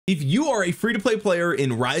If you are a free-to-play player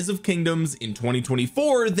in Rise of Kingdoms in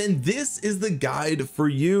 2024, then this is the guide for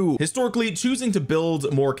you. Historically, choosing to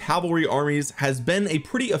build more cavalry armies has been a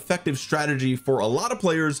pretty effective strategy for a lot of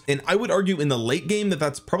players, and I would argue in the late game that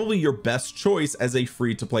that's probably your best choice as a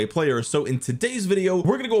free-to-play player. So in today's video,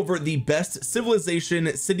 we're going to go over the best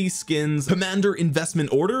civilization, city skins, commander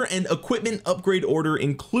investment order, and equipment upgrade order,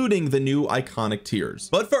 including the new iconic tiers.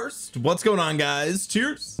 But first, what's going on, guys?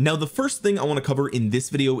 Cheers. Now, the first thing I want to cover in this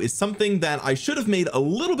video is something that I should have made a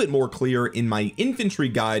little bit more clear in my infantry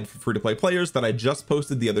guide for free-to-play players that I just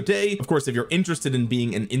posted the other day. Of course, if you're interested in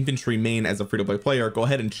being an infantry main as a free-to-play player, go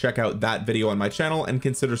ahead and check out that video on my channel and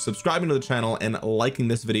consider subscribing to the channel and liking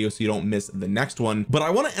this video so you don't miss the next one. But I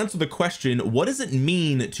want to answer the question, what does it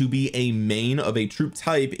mean to be a main of a troop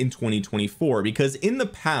type in 2024? Because in the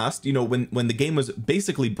past, you know, when the game was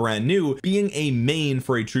basically brand new, being a main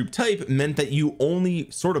for a troop type meant that you only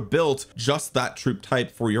sort of built just that troop type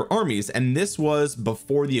for your armies, and this was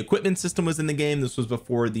before the equipment system was in the game, this was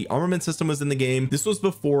before the armament system was in the game, this was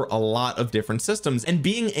before a lot of different systems. And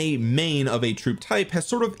being a main of a troop type has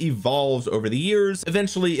sort of evolved over the years.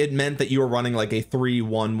 Eventually it meant that you were running like a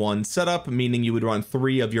 3-1-1 setup, meaning you would run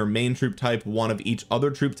 3 of your main troop type, 1 of each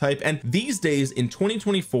other troop type. And these days in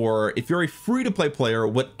 2024, if you're a free-to-play player,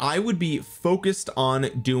 what I would be focused on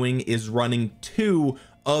doing is running 2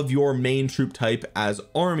 of your main troop type as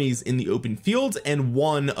armies in the open field and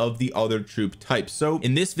 1 of the other troop types. So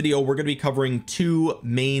in this video, we're going to be covering 2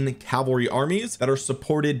 main cavalry armies that are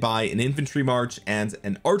supported by an infantry march and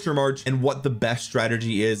an archer march, and what the best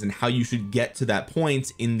strategy is and how you should get to that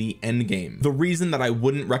point in the end game. The reason that I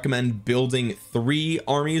wouldn't recommend building 3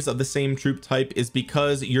 armies of the same troop type is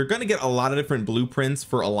because you're going to get a lot of different blueprints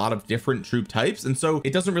for a lot of different troop types, and so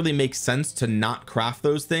it doesn't really make sense to not craft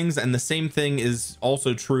those things. And the same thing is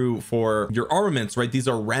also true for your armaments, right? These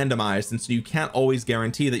are randomized, and so you can't always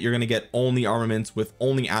guarantee that you're going to get only armaments with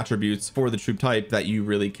only attributes for the troop type that you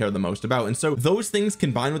really care the most about. And so those things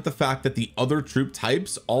combined with the fact that the other troop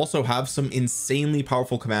types also have some insanely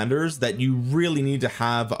powerful commanders that you really need to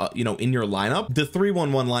have you know, in your lineup, the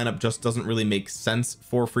 3-1-1 lineup just doesn't really make sense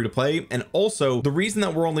for free to play. And also the reason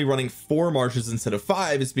that we're only running 4 marches instead of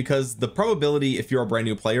 5 is because the probability, if you're a brand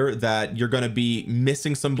new player, that you're going to be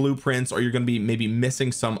missing some blueprints, or you're going to be maybe missing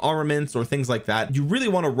some armaments or things like that, you really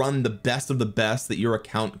want to run the best of the best that your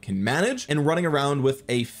account can manage. And running around with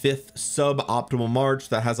a 5th suboptimal march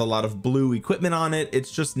that has a lot of blue equipment on it, it's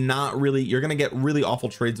just not really, you're going to get really awful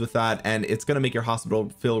trades with that, and it's going to make your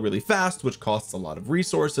hospital fill really fast, which costs a lot of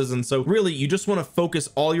resources. And so really you just want to focus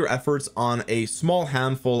all your efforts on a small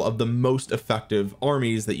handful of the most effective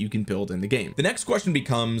armies that you can build in the game. The next question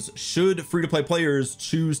becomes, should free-to-play players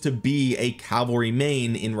choose to be a cavalry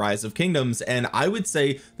main in Rise of Kingdoms? And I would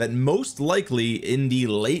say that most likely in the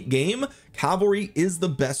late game, cavalry is the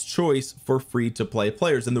best choice for free-to-play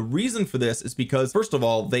players. And the reason for this is because, first of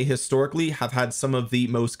all, they historically have had some of the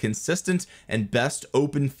most consistent and best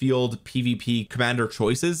open field PvP commander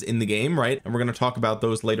choices in the game, right? And we're going to talk about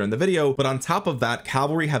those later in the video. But on top of that,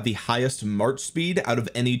 cavalry have the highest march speed out of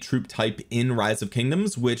any troop type in Rise of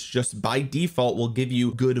Kingdoms, which just by default will give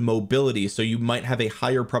you good mobility. So you might have a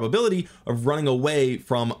higher probability of running away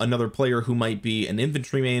from another player who might be an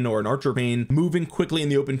infantry main or an archer main. Moving quickly in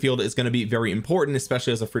the open field is going to be very important,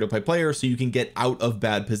 especially as a free-to-play player, so you can get out of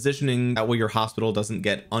bad positioning. That way your hospital doesn't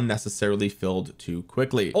get unnecessarily filled too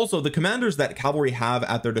quickly. Also, the commanders that cavalry have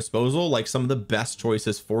at their disposal, like some of the best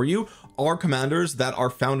choices for you, are commanders that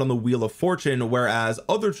are found on the Wheel of Fortune, whereas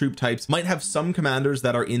other troop types might have some commanders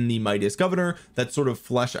that are in the Mightiest Governor that sort of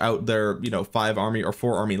flesh out their, you know, 5 army or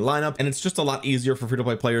 4 army lineup. And it's just a lot easier for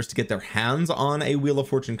free-to-play players to get their hands on a Wheel of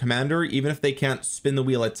Fortune commander. Even if they can't spin the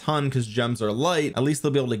wheel a ton because gems are light, at least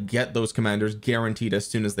they'll be able to get those commanders guaranteed as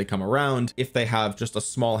soon as they come around if they have just a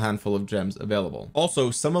small handful of gems available.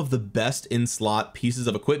 Also, some of the best in slot pieces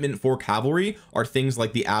of equipment for cavalry are things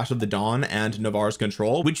like the Ash of the Dawn and Navarre's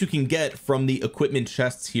Control, which you can get from the equipment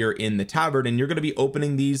chests here in the tavern, and you're going to be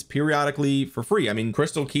opening these periodically for free. I mean,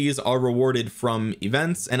 crystal keys are rewarded from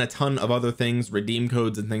events and a ton of other things, redeem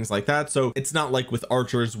codes and things like that. So it's not like with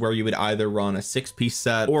archers where you would either run a 6-piece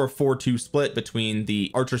set or a 4-2 split between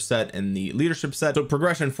the archer set and the leadership set. So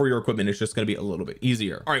progression for your equipment is just going to be a little bit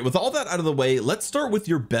easier. All right, with all that out of the way, let's start with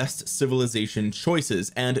your best civilization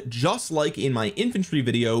choices. And just like in my infantry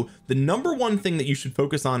video, the number one thing that you should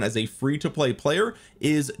focus on as a free-to-play player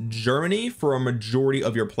is Germany for a majority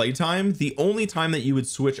of your playtime. The only time that you would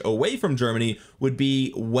switch away from Germany would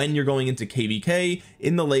be when you're going into KVK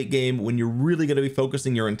in the late game, when you're really going to be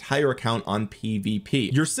focusing your entire account on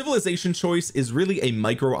PvP. Your civilization choice is really a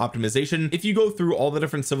micro optimization. If you go through all the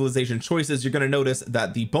different civilization choices, you're going to notice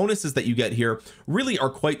that the bonuses bonuses that you get here really are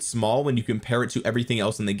quite small when you compare it to everything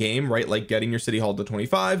else in the game, right? Like getting your city hall to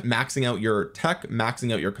 25, maxing out your tech,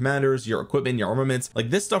 maxing out your commanders, your equipment, your armaments. Like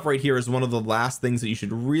this stuff right here is one of the last things that you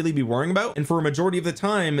should really be worrying about, and for a majority of the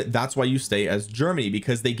time that's why you stay as Germany,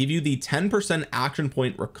 because they give you the 10% action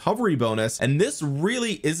point recovery bonus, and this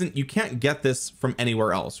really isn't, you can't get this from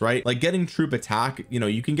anywhere else, right? Like getting troop attack, you know,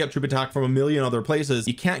 you can get troop attack from a million other places,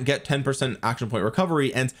 you can't get 10% action point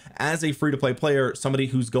recovery. And as a free-to-play player, somebody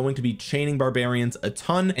who's going to be chaining barbarians a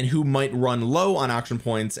ton and who might run low on action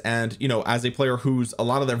points, and you know, as a player who's a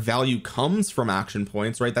lot of their value comes from action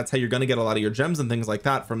points, right? That's how you're going to get a lot of your gems and things like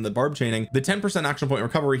that from the barb chaining. The 10% action point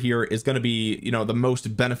recovery here is going to be, you know, the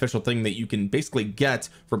most beneficial thing that you can basically get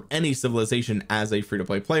from any civilization as a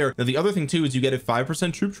free-to-play player. Now the other thing too is you get a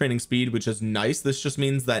 5% troop training speed, which is nice. This just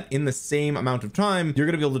means that in the same amount of time you're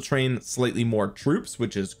going to be able to train slightly more troops,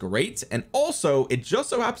 which is great. And also it just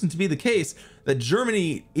so happens to be the case that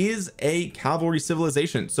Germany is a cavalry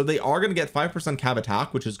civilization, so they are going to get 5% cav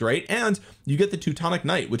attack, which is great, and you get the Teutonic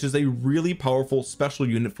Knight, which is a really powerful special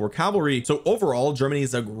unit for cavalry. So overall Germany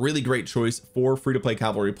is a really great choice for free-to-play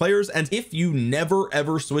cavalry players. And if you never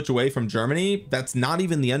ever switch away from Germany, that's not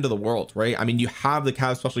even the end of the world, right? I mean, you have the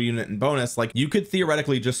cav special unit and bonus, like you could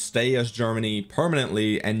theoretically just stay as Germany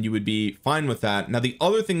permanently and you would be fine with that. Now the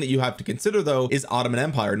other thing that you have to consider though is Ottoman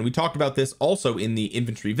Empire, and we talked about this also in the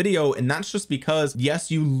infantry video, and that's just because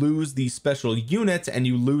yes, you lose the special unit and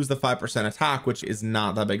you lose the 5% attack, which is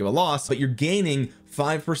not that big of a loss, but you're gaining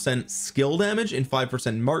 5% skill damage and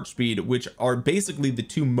 5% march speed, which are basically the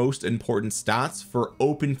two most important stats for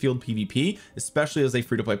open field PvP, especially as a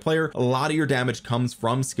free-to-play player. A lot of your damage comes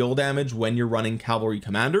from skill damage when you're running cavalry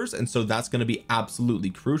commanders, and so that's going to be absolutely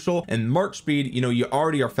crucial. And march speed, you know, you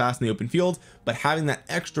already are fast in the open field, but having that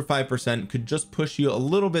extra 5% could just push you a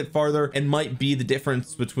little bit farther and might be the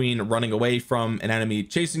difference between running away from an enemy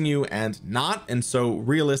chasing you and not. And so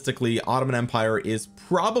realistically, Ottoman Empire is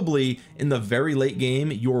probably in the very late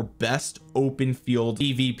game your best open field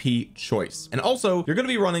PvP choice. And also you're going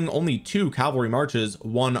to be running only 2 cavalry marches,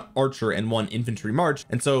 1 archer and 1 infantry march,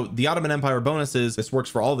 and so the Ottoman Empire bonuses, this works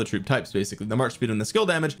for all the troop types basically. The march speed and the skill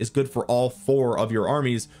damage is good for all 4 of your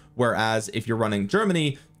armies, whereas if you're running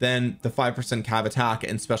Germany, then the 5% cav attack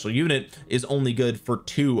and special unit is only good for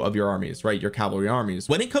 2 of your armies, right? Your cavalry armies.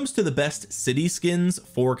 When it comes to the best city skins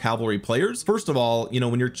for cavalry players, first of all, you know,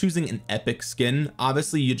 when you're choosing an epic skin,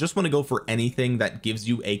 obviously you just want to go for anything that gives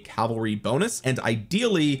you a cavalry bonus and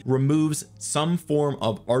ideally removes some form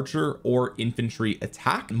of archer or infantry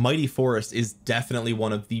attack. Mighty Forest is definitely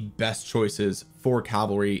one of the best choices for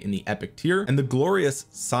cavalry in the epic tier, and the Glorious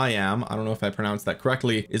Siam, I don't know if I pronounced that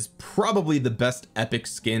correctly, is probably the best epic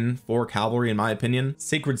skin for cavalry in my opinion.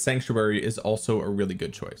 Sacred Sanctuary is also a really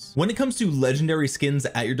good choice. When it comes to legendary skins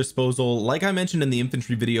at your disposal, like I mentioned in the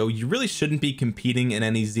infantry video, you really shouldn't be competing in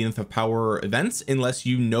any Zenith of Power events unless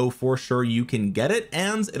you know for sure you can get it,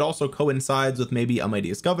 and it also coincides with maybe a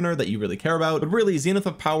Mightiest Governor that you really care about. But really, Zenith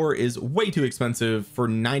of Power is way too expensive for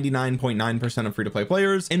 99.9% of free-to-play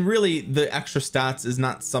players, and really the extra stats is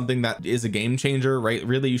not something that is a game changer, right?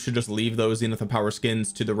 Really, you should just leave those Zenith of Power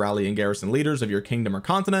skins to the rally and garrison leaders of your kingdom or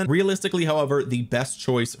continent. Realistically, however, the best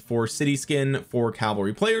choice for city skin for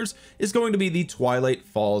cavalry players is going to be the Twilight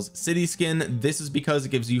Falls city skin. This is because it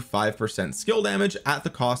gives you 5% skill damage at the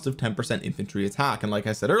cost of 10% infantry attack, and like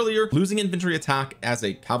I said earlier, losing infantry attack as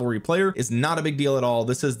a cavalry player is not a big deal at all.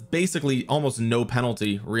 This is basically almost no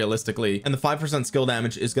penalty realistically, and the 5% skill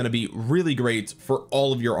damage is going to be really great for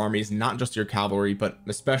all of your armies, not just your cavalry, but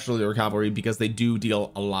especially your cavalry, because they do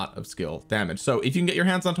deal a lot of skill damage. So if you can get your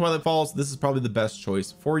hands on Twilight Falls, this is probably the best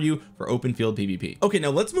choice for you for open field PvP. Okay, now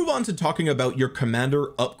let's move on to talking about your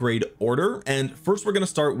commander upgrade order, and first we're going to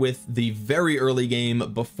start with the very early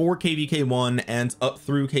game before kvk1 and up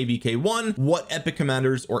through kvk1. What epic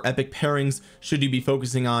commanders or epic pairings should you be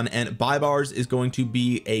focusing on? And Baibars is going to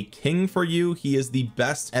be a king for you. He is the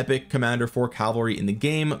best epic commander for cavalry in the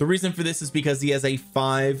game. The reason for this is because he has a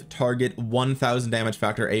 5 target 1000 damage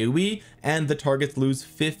factor AoE, and the targets lose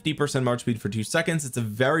 50% march speed for 2 seconds. It's a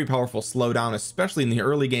very powerful slowdown, especially in the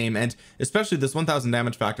early game, and especially this 1000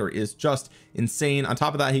 damage factor is just insane. On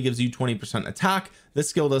top of that, he gives you 20% attack. This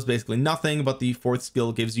skill does basically nothing, but the 4th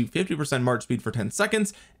skill gives you 50% march speed for 10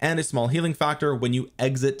 seconds and a small healing factor when you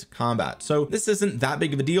exit combat. So this isn't that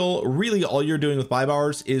big of a deal. Really, all you're doing with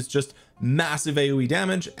Baibars is just massive AoE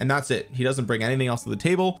damage, and that's it. He doesn't bring anything else to the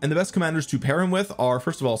table. And the best commanders to pair him with are,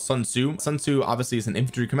 first of all, Sun Tzu. Sun Tzu obviously is an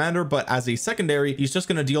infantry commander, but as a secondary, he's just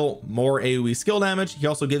going to deal more AoE skill damage. He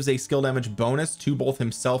also gives a skill damage bonus to both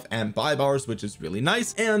himself and Baibars, which is really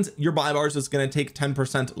nice. And your Baibars is going to take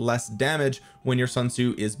 10% less damage when your Sun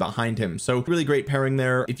Tzu is behind him. So really great pairing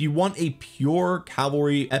there. If you want a pure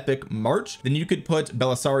cavalry epic march, then you could put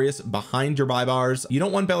Belisarius behind your Baibars. You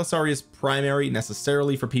don't want Belisarius primary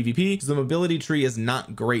necessarily for PvP, because the mobility tree is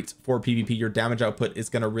not great for PvP. Your damage output is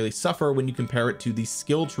going to really suffer when you compare it to the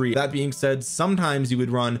skill tree. That being said, sometimes you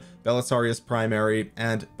would run Belisarius primary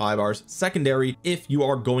and Baibars secondary if you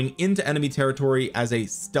are going into enemy territory as a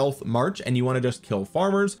stealth march and you want to just kill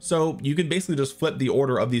farmers. So you can basically just flip the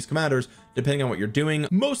order of these commanders depending on what you're doing.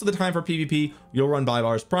 Most of the time for PvP, you'll run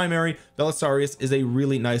Baibars primary. Belisarius is a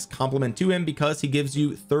really nice complement to him because he gives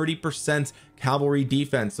you 30% cavalry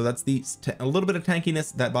defense, so that's a little bit of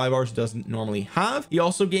tankiness that Baibars doesn't normally have. He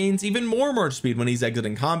also gains even more march speed when he's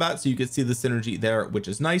exiting combat, so you can see the synergy there, which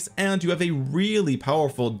is nice. And you have a really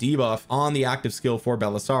powerful debuff on the active skill for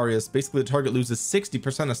Belisarius. Basically the target loses 60%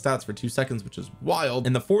 of stats for 2 seconds, which is wild.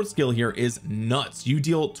 And the fourth skill here is nuts. You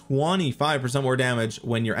deal 25% more damage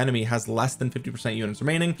when your enemy has less than 50% units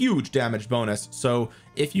remaining. Huge damage bonus. So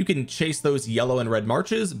if you can chase those yellow and red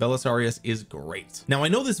marches, Belisarius is great. Now I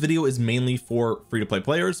know this video is mainly for free-to-play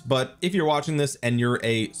players, but if you're watching this and you're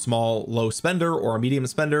a small low spender or a medium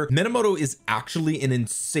spender, Minamoto is actually an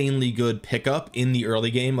insanely good pickup in the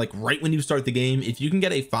early game. Like right when you start the game, if you can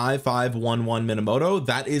get a 5-5-1-1 Minamoto,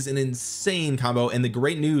 that is an insane combo. And the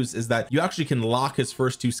great news is that you actually can lock his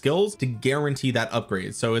first 2 skills to guarantee that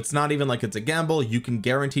upgrade. So it's not even like it's a gamble. You can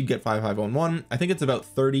guaranteed get 5-5-1-1. I think it's about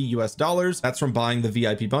 $30 US. That's from buying the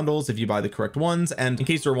VIP bundles if you buy the correct ones. And in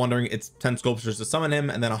case you're wondering, it's 10 sculptures to summon him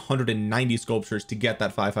and then 190 sculptures to get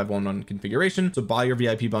that 5-5-1-1 configuration. So buy your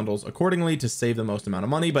VIP bundles accordingly to save the most amount of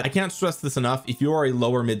money. But I can't stress this enough. If you are a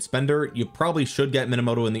lower mid spender, you probably should get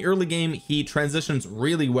Minamoto in the early game. He transitions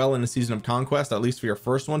really well in the Season of Conquest, at least for your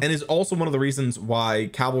first one, and is also one of the reasons why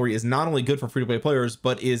Cavalry is not only good for free-to-play players,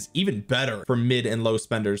 but is even better for mid and low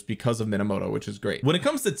spenders because of Minamoto, which is great. When it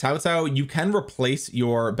comes to Cao Cao, you can replace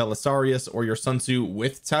your Belisarius or your Sun Tzu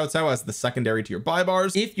with Cao Cao as the secondary to your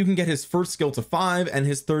Baibars if you can get his first skill to 5 and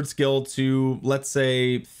his third skill to, let's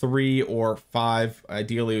say, 3 or 5.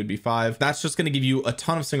 Ideally it would be 5. That's just going to give you a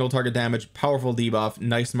ton of single target damage, powerful debuff,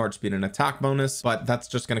 nice march speed and attack bonus, but that's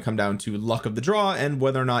just going to come down to luck of the draw and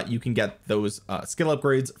whether or not you can get those skill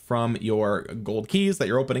upgrades from your gold keys that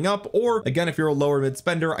you're opening up. Or again, if you're a lower mid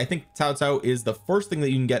spender, I think Cao Cao is the first thing that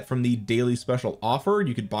you can get from the daily special offer.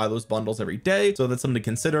 You could buy those bundles every day, so that's something to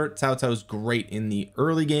consider. Cao Cao is great in the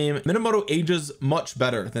early game. Minamoto ages much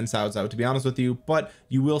better than Cao Cao, to be honest with you, but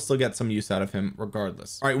you will still get some use out of him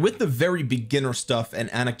regardless. All right, with the very beginner stuff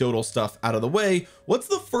and anecdotal stuff out of the way, what's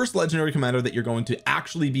the first legendary commander that you're going to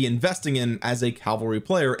actually be investing in as a cavalry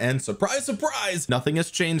player? And surprise, surprise, nothing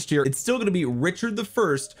has changed here. It's still going to be Richard the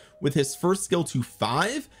First with his first skill to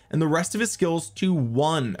 5 and the rest of his skills to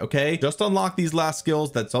 1. Okay, just unlock these last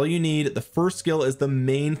skills. That's all you need. The first skill is the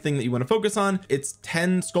main thing that you want to focus on. It's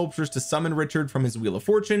 10 sculptures to summon Richard from his Wheel of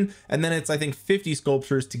Fortune, and then it's, I think, 50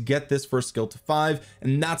 sculptures to get this first skill to 5,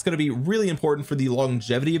 and that's going to be really important for the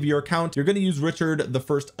longevity of your account. You're going to use Richard the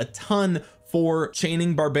First a ton for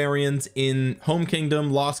chaining barbarians in Home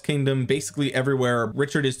Kingdom, Lost Kingdom, basically everywhere.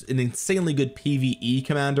 Richard is an insanely good PvE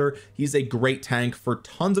commander. He's a great tank for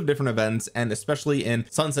tons of different events, and especially in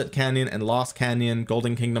Sunset Canyon and Lost Canyon,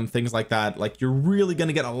 Golden Kingdom, things like that. Like, you're really going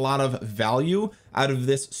to get a lot of value out of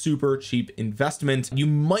this super cheap investment. You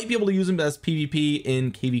might be able to use him as PvP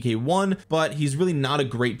in KVK1, but he's really not a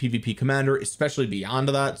great PvP commander, especially beyond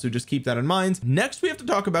that, so just keep that in mind. Next we have to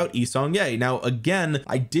talk about Yi Seong-Gye. Now again,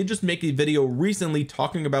 I did just make a video recently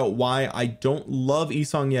talking about why I don't love Yi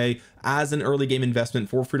Seong-Gye as an early game investment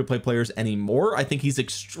for free-to-play players anymore. I think he's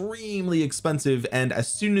extremely expensive, and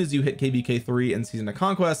as soon as you hit KVK3 and Season of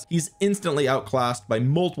Conquest, he's instantly outclassed by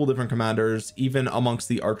multiple different commanders, even amongst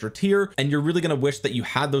the archer tier, and you're really going to wish that you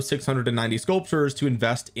had those 690 sculptures to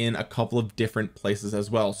invest in a couple of different places as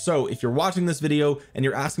well. So if you're watching this video and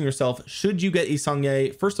you're asking yourself, should you get Yi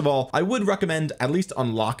Seong-Gye? First of all, I would recommend at least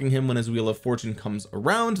unlocking him when his Wheel of Fortune comes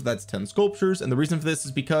around. That's 10 sculptures, and the reason for this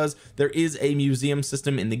is because there is a museum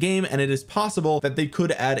system in the game, and it is possible that they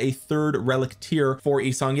could add a third relic tier for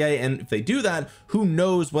Yi Seong-Gye, and if they do that, who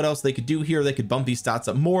knows what else they could do here. They could bump these stats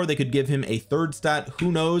up more, they could give him a third stat,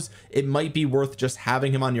 who knows. It might be worth just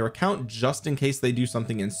having him on your account just in case they do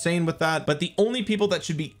something insane with that. But the only people that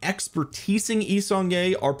should be expertising Yi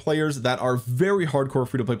Seong-Gye are players that are very hardcore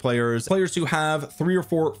free-to-play players, players who have 3 or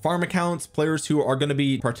 4 farm accounts, players who are going to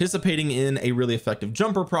be participating in a really effective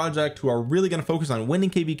jumper project, who are really going to focus on winning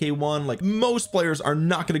kvk1. Like, most players are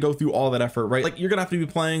not going to go through all that effort, right? Like, you're gonna have to be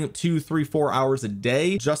playing 2, 3, 4 hours a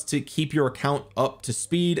day just to keep your account up to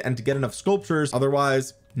speed and to get enough sculptures.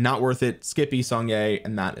 Otherwise, not worth it. Skip Yi Seong-Gye,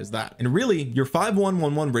 and that is that. And really, your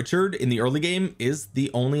 5-1-1-1 Richard in the early game is the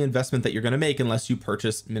only investment that you're going to make unless you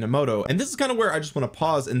purchase Minamoto. And this is kind of where I just want to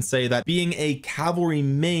pause and say that being a cavalry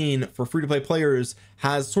main for free-to-play players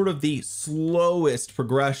has sort of the slowest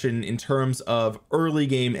progression in terms of early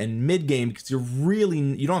game and mid game, because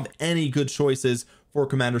you don't have any good choices for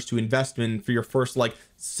commanders to invest in for your first like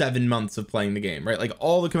 7 months of playing the game, right? Like,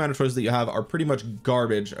 all the commander choices that you have are pretty much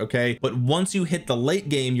garbage, okay? But once you hit the late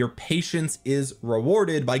game, your patience is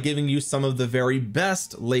rewarded by giving you some of the very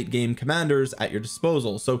best late game commanders at your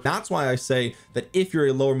disposal. So that's why I say that if you're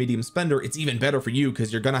a lower medium spender, it's even better for you,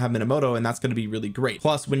 because you're gonna have Minamoto, and that's going to be really great.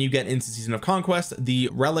 Plus, when you get into Season of Conquest, the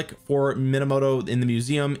relic for Minamoto in the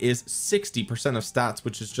museum is 60% of stats,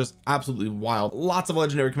 which is just absolutely wild. Lots of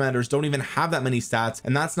legendary commanders don't even have that many stats,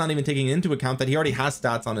 and that's not even taking into account that he already has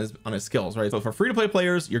stats on his skills, right? So for free-to-play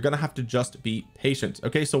players, you're gonna have to just be patient.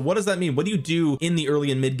 Okay, so what does that mean? What do you do in the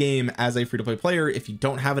early and mid game as a free-to-play player if you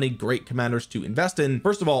don't have any great commanders to invest in?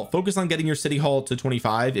 First of all, focus on getting your city hall to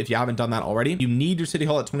 25 if you haven't done that already. You need your city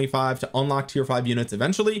hall at 25 to unlock tier 5 units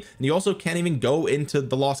eventually, and you also can't even go into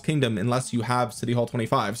the Lost Kingdom unless you have city hall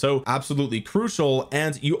 25. So absolutely crucial.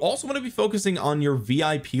 And you also want to be focusing on your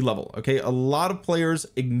VIP level. Okay, a lot of players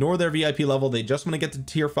ignore their VIP level. They just want to get to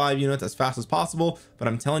tier 5 units as fast as possible, but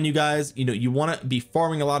I'm telling you guys, you want to be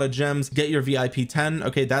farming a lot of gems. Get your VIP 10.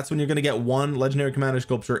 Okay, that's when you're going to get 1 legendary commander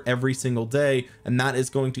sculpture every single day, and that is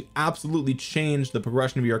going to absolutely change the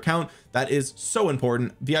progression of your account. That is so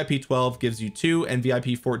important. VIP 12 gives you 2, and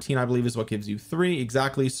VIP 14 I believe is what gives you 3.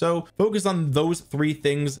 Exactly. So focus on those 3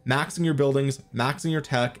 things: maxing your buildings, maxing your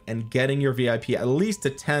tech, and getting your VIP at least to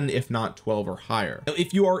 10, if not 12 or higher. Now,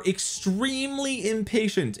 if you are extremely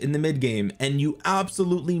impatient in the mid game and you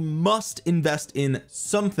absolutely must invest in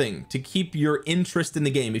something to keep your interest in the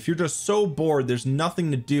game, if you're just so bored there's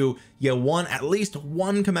nothing to do, you want at least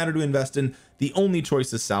 1 commander to invest in, the only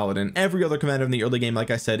choice is Saladin. Every other commander in the early game,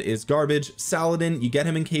 like I said, is garbage. Saladin, you get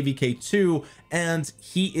him in kvk2 and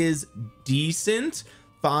he is decent.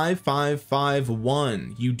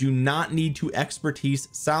 5-5-5-1. You do not need to expertise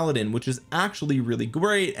Saladin, which is actually really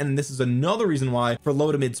great. And this is another reason why for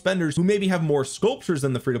low to mid spenders who maybe have more sculptures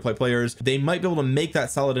than the free-to-play players, they might be able to make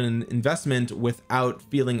that Saladin investment without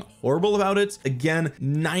feeling horrible about it. Again,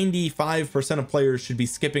 95% of players should be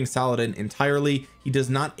skipping Saladin entirely. He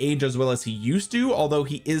does not age as well as he used to, although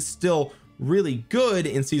he is still really good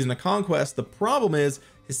in Season of Conquest. The problem is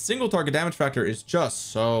his single target damage factor is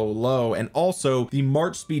just so low, and also the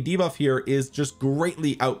march speed debuff here is just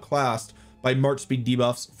greatly outclassed by march speed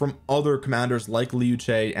debuffs from other commanders like Liu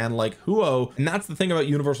Che and like Huo. And that's the thing about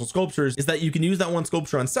universal sculptures, is that you can use that 1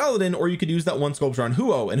 sculpture on Saladin, or you could use that 1 sculpture on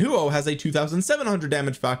Huo, and Huo has a 2700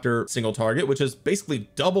 damage factor single target, which is basically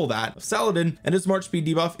double that of Saladin, and his march speed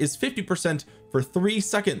debuff is 50% for 3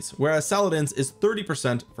 seconds, whereas Saladin's is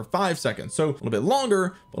 30% for 5 seconds. So a little bit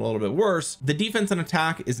longer, but a little bit worse. The defense and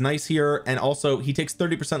attack is nice here, and also he takes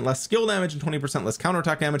 30% less skill damage and 20% less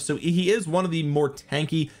counterattack damage, so he is one of the more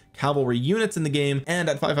tanky cavalry units in the game. And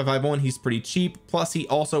at 5-5-5-1, he's pretty cheap. Plus he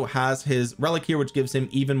also has his relic here, which gives him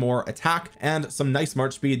even more attack and some nice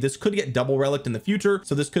march speed. This could get double relic in the future,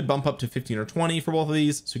 so this could bump up to 15 or 20 for both of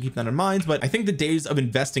these, so keep that in mind. But I think the days of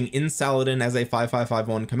investing in Saladin as a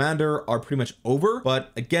 5-5-5-1 commander are pretty much over.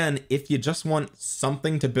 But again, if you just want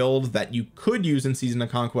something to build that you could use in Season of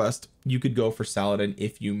Conquest, you could go for Saladin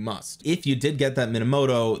if you must. If you did get that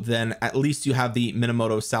Minamoto, then at least you have the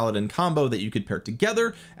Minamoto Saladin combo that you could pair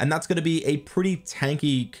together, and that's going to be a pretty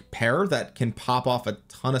tanky pair that can pop off a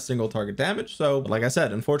ton of single target damage. So like I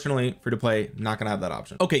said, unfortunately, free to play, not gonna have that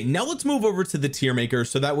option. Okay, now let's move over to the tier maker,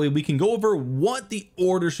 so that way we can go over what the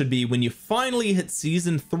order should be when you finally hit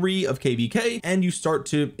Season 3 of kvk and you start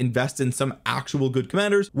to invest in some actual good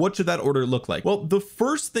commanders. What should that order look like? Well, the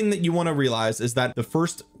first thing that you want to realize is that the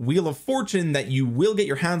first wheel of fortune that you will get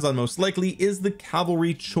your hands on most likely is the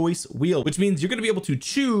cavalry choice wheel, which means you're going to be able to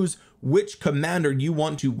choose which commander you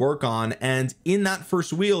want to work on, and in that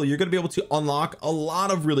first wheel you're going to be able to unlock a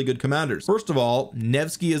lot of really good commanders. First of all,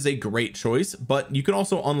 Nevsky is a great choice, but you can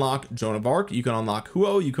also unlock Joan of Arc, you can unlock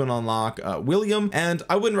Huo, you can unlock William, and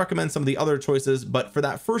I wouldn't recommend some of the other choices, but for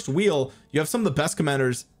that first wheel you have some of the best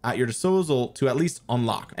commanders at your disposal to at least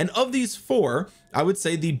unlock. And of these four, I would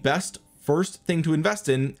say the best first thing to invest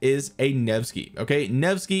in is a Nevsky. Okay,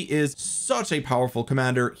 Nevsky is such a powerful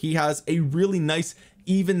commander. He has a really nice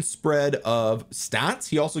even spread of stats.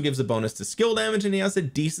 He also gives a bonus to skill damage, and he has a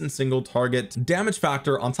decent single target damage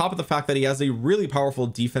factor on top of the fact that he has a really powerful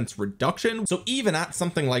defense reduction. So even at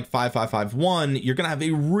something like 5551, you're gonna have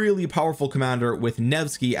a really powerful commander with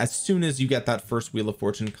Nevsky as soon as you get that first wheel of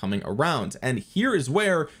fortune coming around. And here is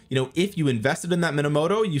where, you know, if you invested in that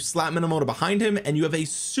Minamoto, you slap Minamoto behind him and you have a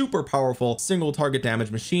super powerful single target damage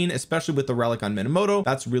machine, especially with the relic on Minamoto.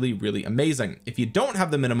 That's really, really amazing. If you don't have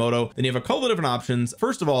the Minamoto, then you have a couple of different options.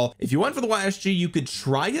 First of all, if you went for the YSG, you could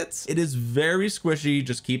try it. It is very squishy.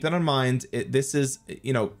 Just keep that in mind. This is,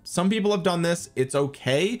 you know, some people have done this. It's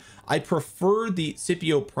okay. I prefer the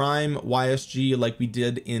Scipio Prime YSG like we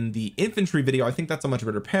did in the infantry video. I think that's a much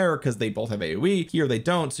better pair because they both have AoE. Here they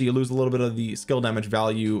don't, so you lose a little bit of the skill damage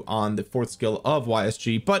value on the fourth skill of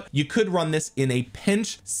YSG, but you could run this in a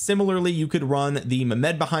pinch. Similarly, you could run the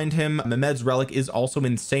Mehmed behind him. Mehmed's relic is also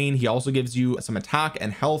insane. He also gives you some attack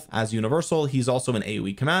and health as universal. He's also an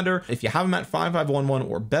AoE commander. If you have him at 5511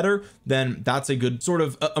 or better, then that's a good sort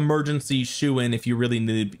of emergency shoe-in if you really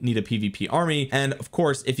need a PvP army. And of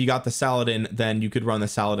course, if you got the Saladin, then you could run the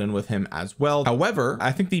Saladin with him as well. However,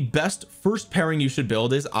 I think the best first pairing you should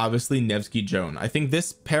build is obviously Nevsky Joan. I think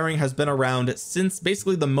this pairing has been around since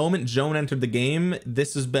basically the moment Joan entered the game.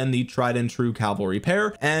 This has been the tried and true cavalry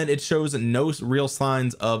pair, and it shows no real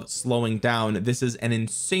signs of slowing down. This is an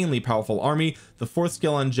insanely powerful army. The fourth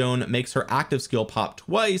skill on Joan makes her active skill pop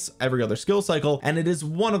twice every other skill cycle, and it is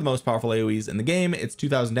one of the most powerful AoEs in the game. It's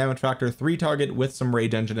 2000 damage factor, 3 target with some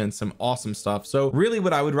rage engine and some awesome stuff. So really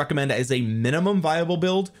what I would recommend as a minimum viable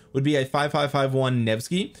build would be a 5551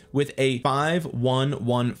 Nevsky with a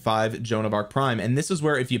 5115 Joan of Arc Prime. And this is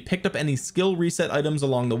where if you picked up any skill reset items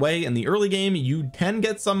along the way in the early game, you can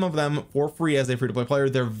get some of them for free as a free-to-play player.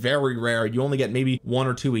 They're very rare. You only get maybe 1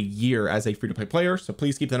 or 2 a year as a free-to-play player, so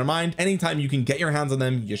please keep that in mind. Anytime you can get your hands on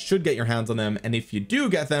them, you should get your hands on them, and if you do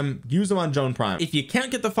get them, use them on Joan Prime. If you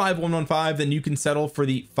can't get the 5115, then you can settle for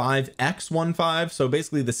the 5x15. So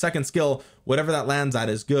basically the second skill, whatever that lands at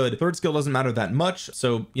is good. Third skill doesn't matter that much,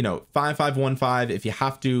 so you know, 5515 if you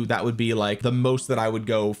have to. That would be like the most that I would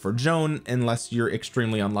go for Joan, unless you're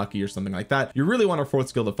extremely unlucky or something like that. You really want a fourth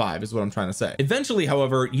skill to 5 is what I'm trying to say. Eventually,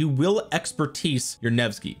 however, you will expertise your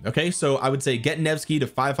Nevsky. Okay, so I would say get Nevsky to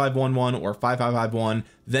 5511 or 5551,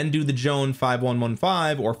 then do the Joan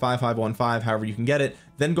 5115 or 5515, however you can get it,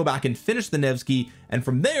 then go back and finish the Nevsky, and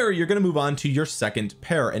from there you're going to move on to your second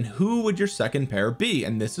pair. And who would your second pair be?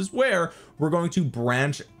 And this is where we're going to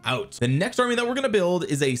branch out. The next army that we're going to build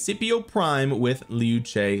is a Scipio Prime with Liu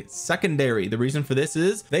Che secondary. The reason for this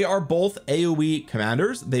is they are both AoE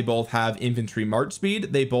commanders. They both have infantry march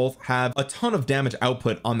speed. They both have a ton of damage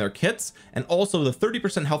output on their kits, and also the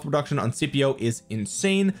 30% health reduction on Scipio is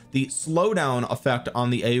insane. The slowdown effect on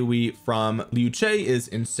the AoE from Liu Che is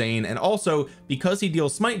insane, and also because he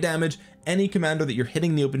deals smite damage, any commander that you're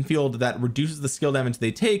hitting the open field that reduces the skill damage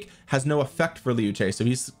they take has no effect for Liu Che, so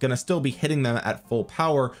he's gonna still be hitting them at full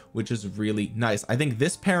power, which is really nice. I think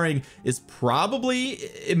this pairing is probably,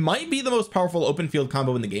 it might be the most powerful open field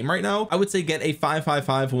combo in the game right now. I would say get a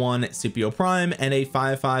 5551 Scipio Prime and a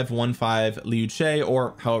 5515 Liu Che,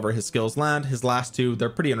 or however his skills land. His last two, they're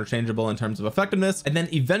pretty interchangeable in terms of effectiveness, and then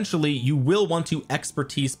eventually you will want to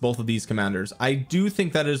expertise both of these commanders. I do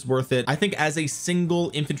think that is worth it. I think as a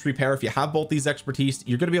single infantry pair, if you have both these expertise,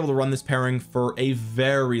 you're going to be able to run this pairing for a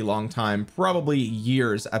very long time, probably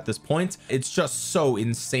years at this point. It's just so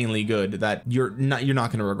insanely good that you're not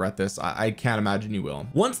going to regret this. I can't imagine you will.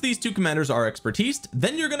 Once these two commanders are expertised,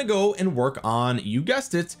 then you're going to go and work on, you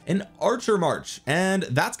guessed it, an archer march, and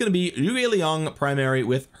that's going to be Zhuge Liang primary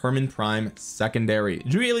with Hermann Prime secondary.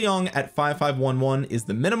 Zhuge Liang at 5511 is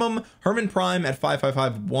the minimum. Hermann Prime at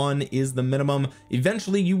 5551 is the minimum.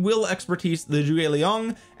 Eventually you will expertise the Zhuge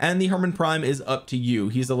Liang, and the Hermann Prime is up to you.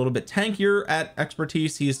 He's a little bit tankier at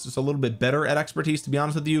expertise. He's just a little bit better at expertise, to be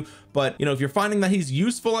honest with you. But you know, if you're finding that he's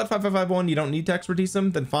useful at 5551, you don't need to expertise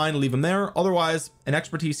him, then fine, leave him there. Otherwise, an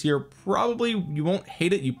expertise here, probably you won't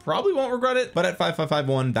hate it, you probably won't regret it, but at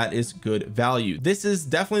 5551 that is good value. This is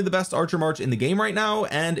definitely the best archer march in the game right now,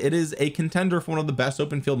 and it is a contender for one of the best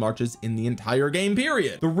open field marches in the entire game,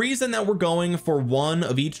 period. The reason that we're going for one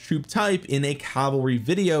of each troop type in a cavalry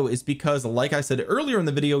video is because, like I said earlier in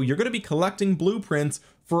the video, you're going to to be collecting blueprints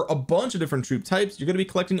for a bunch of different troop types. You're going to be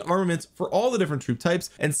collecting armaments for all the different troop types,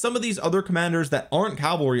 and some of these other commanders that aren't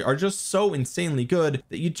cavalry are just so insanely good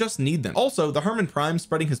that you just need them. Also, the Hermann Prime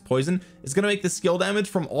spreading his poison is going to make the skill damage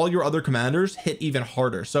from all your other commanders hit even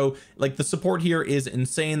harder. So like the support here is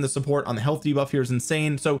insane, the support on the health debuff here is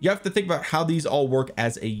insane. So you have to think about how these all work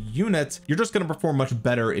as a unit. You're just going to perform much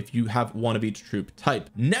better if you have one of each troop type.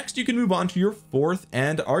 Next, you can move on to your fourth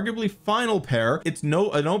and arguably final pair. It's a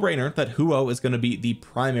no-brainer that Huo is going to be the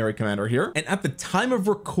primary commander here, and at the time of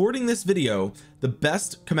recording this video, the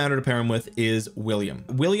best commander to pair him with is William.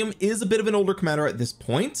 William is a bit of an older commander at this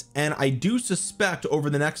point, and I do suspect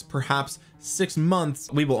over the next perhaps 6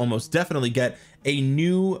 months we will almost definitely get a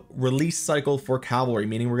new release cycle for cavalry,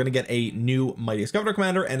 meaning we're going to get a new Mightiest Governor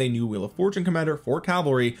commander and a new Wheel of Fortune commander for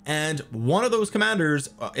cavalry, and one of those commanders,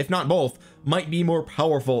 if not both, might be more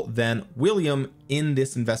powerful than William in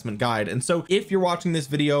this investment guide. And so if you're watching this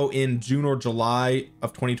video in June or July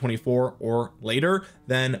of 2024 or later,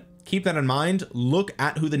 then keep that in mind. Look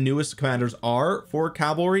at who the newest commanders are for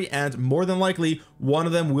cavalry, and more than likely one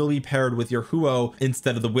of them will be paired with your Huo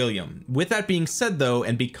instead of the William. With that being said though,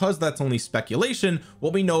 and because that's only speculation,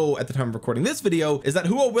 what we know at the time of recording this video is that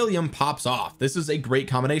Huo William pops off. This is a great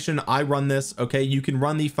combination. I run this. Okay, you can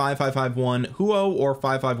run the 5551 Huo or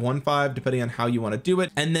 5515 depending on how you want to do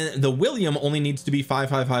it, and then the William only needs to be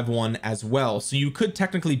 5551 as well. So you could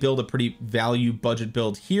technically build a pretty value budget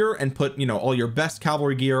build here and put, you know, all your best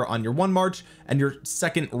cavalry gear on your one march and your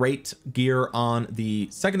second rate gear on the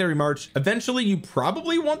secondary march. Eventually you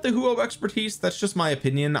probably want the Huo expertise. That's just my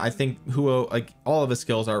opinion. I think Huo, like, all of his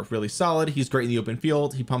skills are really solid. He's great in the open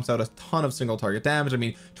field. He pumps out a ton of single target damage. I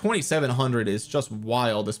mean, 2700 is just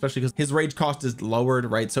wild, especially because his rage cost is lowered,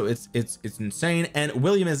 right? So it's insane. And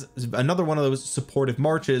William is another one of those supportive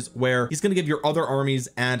marches where he's going to give your other armies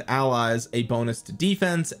and allies a bonus to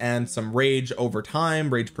defense and some rage over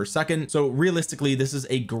time, rage per second. So realistically, this is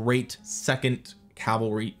a great second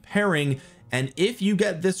cavalry pairing. And if you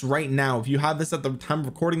get this right now, if you have this at the time of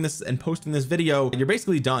recording this and posting this video, you're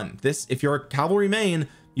basically done. This, if you're a cavalry main,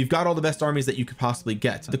 you've got all the best armies that you could possibly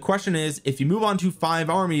get. The question is, if you move on to 5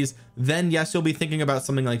 armies, then yes, you'll be thinking about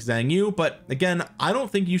something like Zhang Yu. But again, I don't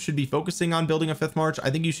think you should be focusing on building a 5th march. I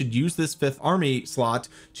think you should use this 5th army slot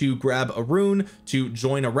to grab a rune, to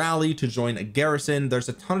join a rally, to join a garrison. There's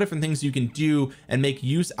a ton of different things you can do and make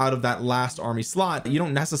use out of that last army slot. You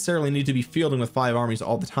don't necessarily need to be fielding with 5 armies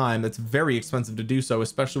all the time. That's very expensive to do so,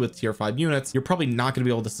 especially with tier 5 units. You're probably not going to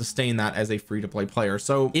be able to sustain that as a free-to-play player.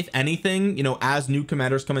 So if anything, you know, as new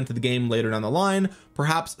commanders come into the game later down the line,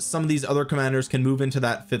 perhaps some of these other commanders can move into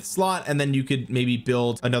that 5th slot, and then you could maybe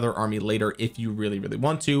build another army later if you really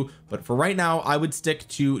want to. But for right now, I would stick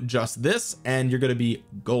to just this and you're going to be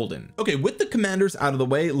golden. Okay, with the commanders out of the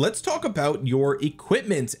way, let's talk about your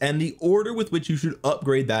equipment and the order with which you should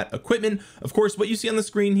upgrade that equipment. Of course, what you see on the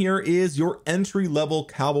screen here is your entry level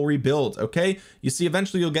cavalry build. Okay, you see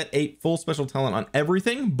eventually you'll get a full special talent on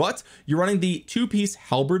everything, but you're running the 2-piece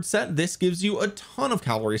halberd set. This gives you a ton of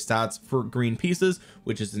cavalry stats for green pieces,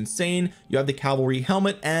 which is insane. You have the cavalry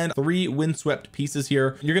helmet and 3 windswept pieces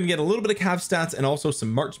here. You're going to get a little bit of cav stats and also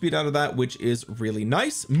some march speed out of that, which is really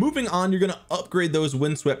nice. Moving on, you're going to upgrade those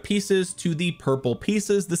windswept pieces to the purple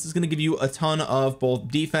pieces. This is going to give you a ton of both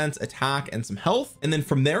defense, attack, and some health. And then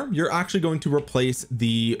from there, you're actually going to replace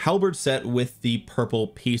the halberd set with the purple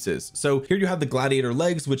pieces. So here you have the gladiator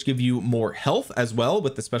legs, which give you more health as well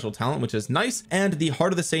with the special talent, which is nice, and the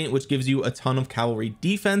heart of the saint, which gives you a ton of cavalry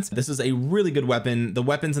defense. This is a really good weapon. The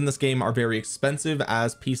weapons in this game are very expensive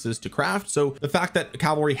as pieces to craft, so the fact that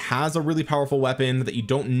cavalry has a really powerful weapon that you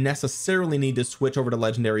don't necessarily need to switch over to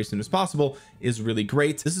legendary as soon as possible is really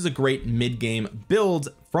great. This is a great mid-game build.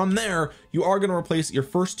 From there, you are going to replace your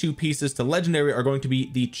first 2 pieces to legendary are going to be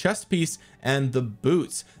the chest piece and the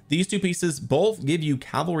boots. These 2 pieces both give you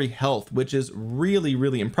cavalry health, which is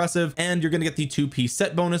really impressive, and you're going to get the 2-piece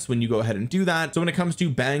set bonus when you go ahead and do that. So when it comes to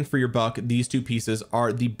bang for your buck, these 2 pieces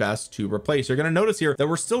are the best to replace. You're going to notice here that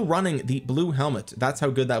we're still running the blue helmet. That's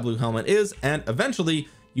how good that blue helmet is, and eventually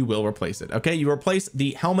you will replace it. Okay, you replace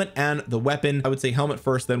the helmet and the weapon. I would say helmet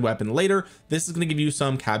first, then weapon later. This is going to give you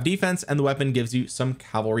some cav defense, and the weapon gives you some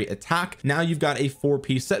cavalry attack. Now you've got a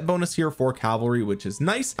 4-piece set bonus here for cavalry, which is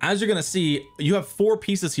nice. As you're going to see, you have 4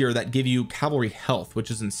 pieces here that give you cavalry health, which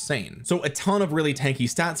is insane. So a ton of really tanky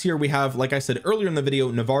stats here. We have, like I said earlier in the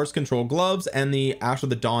video, Navarre's control gloves and the Ash of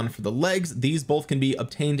the Dawn for the legs. These both can be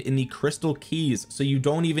obtained in the crystal keys, so you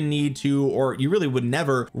don't even need to, or you really would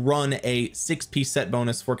never run a 6-piece set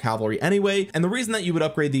bonus bonus for cavalry anyway. And the reason that you would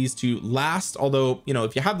upgrade these to last, although, you know,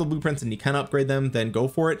 if you have the blueprints and you can upgrade them, then go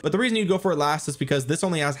for it. But the reason you go for it last is because this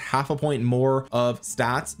only has half a point more of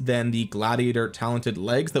stats than the gladiator talented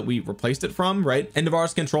legs that we replaced it from, right? End of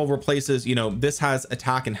Ours control replaces, you know, this has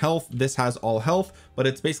attack and health, this has all health, but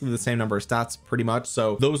it's basically the same number of stats pretty much.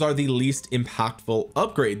 So those are the least impactful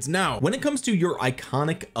upgrades. Now, when it comes to your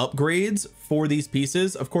iconic upgrades for these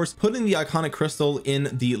pieces, of course, putting the iconic crystal in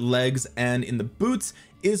the legs and in the boots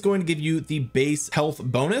is going to give you the base health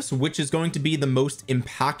bonus, which is going to be the most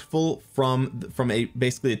impactful from a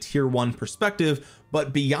basically a tier 1 perspective.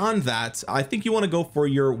 But beyond that, I think you want to go for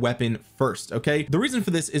your weapon first. Okay, the reason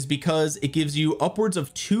for this is because it gives you upwards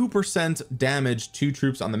of 2% damage to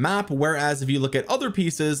troops on the map, whereas if you look at other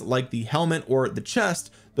pieces like the helmet or the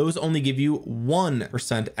chest, those only give you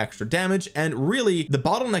 1% extra damage. And really the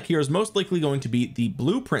bottleneck here is most likely going to be the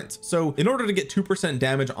blueprints. So in order to get 2%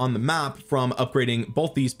 damage on the map from upgrading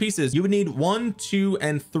both these pieces, you would need 1, 2,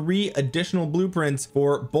 and 3 additional blueprints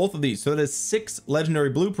for both of these. So that is 6 legendary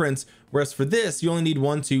blueprints, whereas for this you only need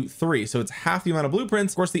 1, 2, 3. So it's half the amount of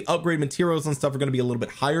blueprints. Of course, the upgrade materials and stuff are going to be a little bit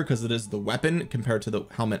higher because it is the weapon compared to the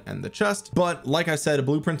helmet and the chest. But like I said,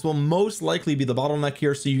 blueprints will most likely be the bottleneck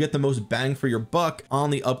here, so you get the most bang for your buck on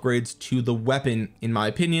the upgrades to the weapon, in my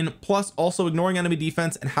opinion. Plus, also ignoring enemy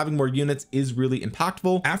defense and having more units is really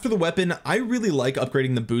impactful. After the weapon, I really like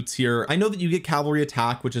upgrading the boots here. I know that you get cavalry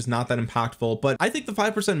attack, which is not that impactful, but I think the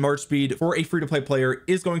 5% march speed for a free-to-play player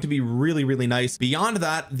is going to be really, really nice. Beyond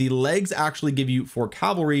that, the legs actually give you for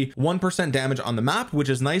cavalry 1% damage on the map, which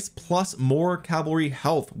is nice, plus more cavalry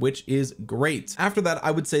health, which is great. After that,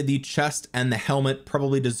 I would say the chest and the helmet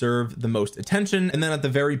probably deserve the most attention, and then at the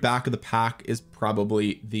very back of the pack is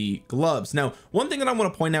probably the gloves. Now, one thing that I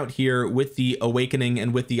want to point out here with the awakening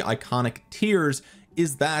and with the iconic tiers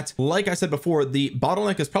is that, like I said before, the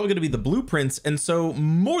bottleneck is probably going to be the blueprints. And so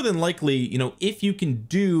more than likely, you know, if you can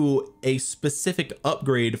do a specific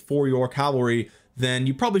upgrade for your cavalry, then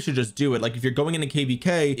you probably should just do it. Like if you're going into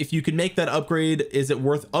KVK, if you can make that upgrade, is it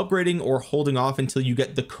worth upgrading or holding off until you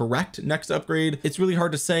get the correct next upgrade? It's really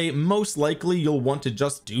hard to say. Most likely you'll want to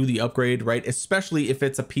just do the upgrade, right? Especially if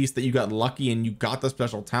it's a piece that you got lucky and you got the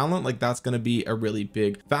special talent, like that's going to be a really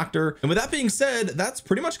big factor. And with that being said, that's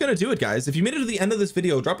pretty much going to do it, guys. If you made it to the end of this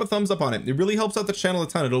video, drop a thumbs up on it. It really helps out the channel a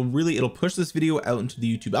ton. It'll push this video out into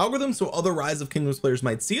the YouTube algorithm so other Rise of Kingdoms players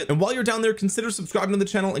might see it. And while you're down there, consider subscribing to the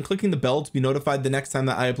channel and clicking the bell to be notified the next time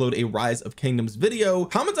that I upload a Rise of Kingdoms video.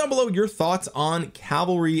 Comment down below your thoughts on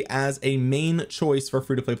cavalry as a main choice for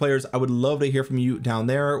free-to-play players. I would love to hear from you down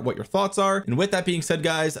there, what your thoughts are. And with that being said,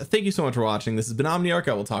 guys, thank you so much for watching. This has been Omniarch.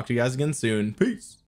 I will talk to you guys again soon. Peace.